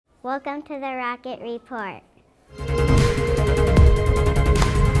Welcome to the Rocket Report.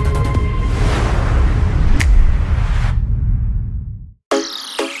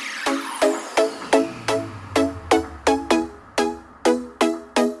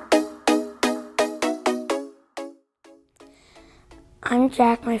 I'm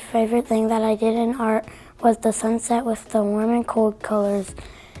Jack. My favorite thing that I did in art was the sunset with the warm and cold colors,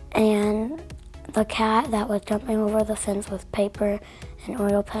 and the cat that was jumping over the fence with paper and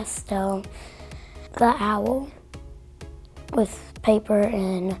oil pastel, the owl with paper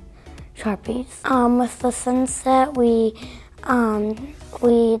and Sharpies. With the sunset, we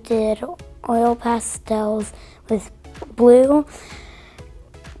did oil pastels with blue,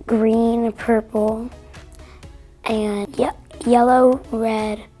 green, purple, and yellow,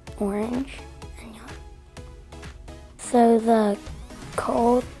 red, orange, and yellow. So the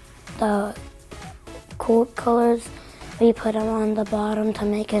cold colors, we put them on the bottom to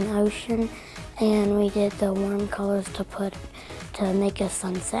make an ocean, and we did the warm colors to make a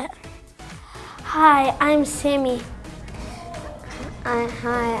sunset. Hi, I'm Sammy.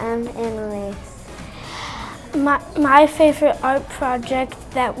 Hi, I'm Annalise. My favorite art project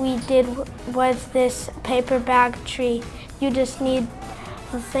that we did was this paper bag tree. You just need,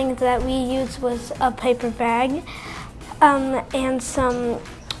 the thing that we used was a paper bag and some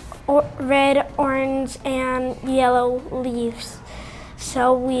red, orange, and yellow leaves.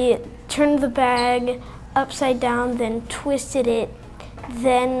 So we turned the bag upside down, then twisted it,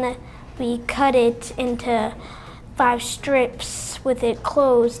 then we cut it into 5 strips with it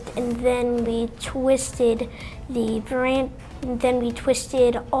closed, and then we twisted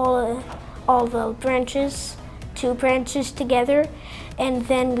all the branches, 2 branches together, and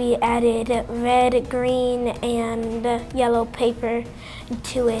then we added red, green, and yellow paper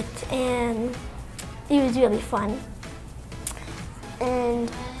to it, and it was really fun.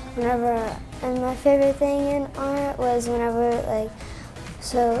 And my favorite thing in art was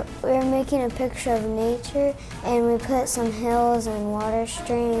so we were making a picture of nature, and we put some hills and water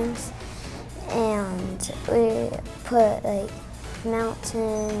streams, and we put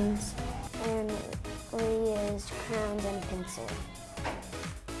mountains, and we used crowns and pencil.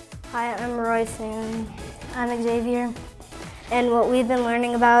 Hi, I'm Royce, and I'm Xavier. And what we've been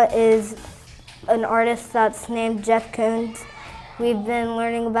learning about is an artist that's named Jeff Koons. We've been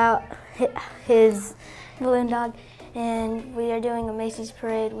learning about his balloon dog, and we are doing a Macy's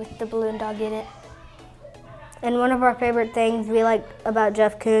parade with the balloon dog in it. And one of our favorite things we like about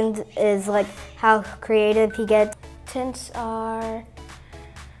Jeff Koons is how creative he gets. Tints are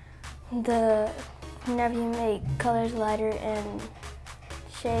whenever you make colors lighter, and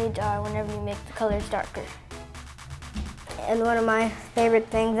shades are whenever you make the colors darker. And one of my favorite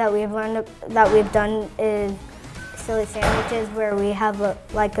things that we've done is silly sandwiches, where we have a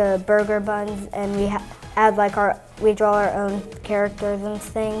burger buns, and we draw our own characters and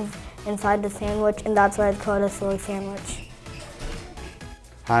things inside the sandwich, and that's why it's called a silly sandwich.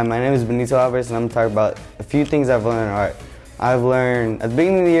 Hi, my name is Benito Alvarez, and I'm going to talk about a few things I've learned in art. I've learned, at the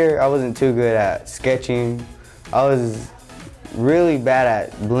beginning of the year, I wasn't too good at sketching. I was really bad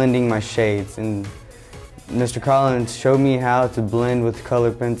at blending my shades, and Mr. Collins showed me how to blend with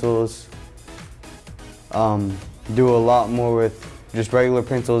colored pencils, do a lot more with just regular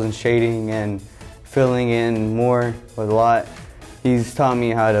pencils and shading and filling in more with a lot. He's taught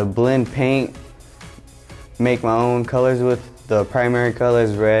me how to blend paint, make my own colors with the primary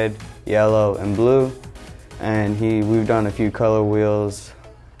colors, red, yellow, and blue. And we've done a few color wheels,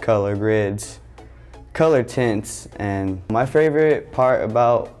 color grids, color tints. And my favorite part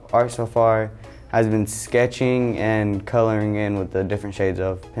about art so far has been sketching and coloring in with the different shades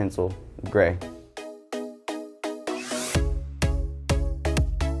of pencil gray.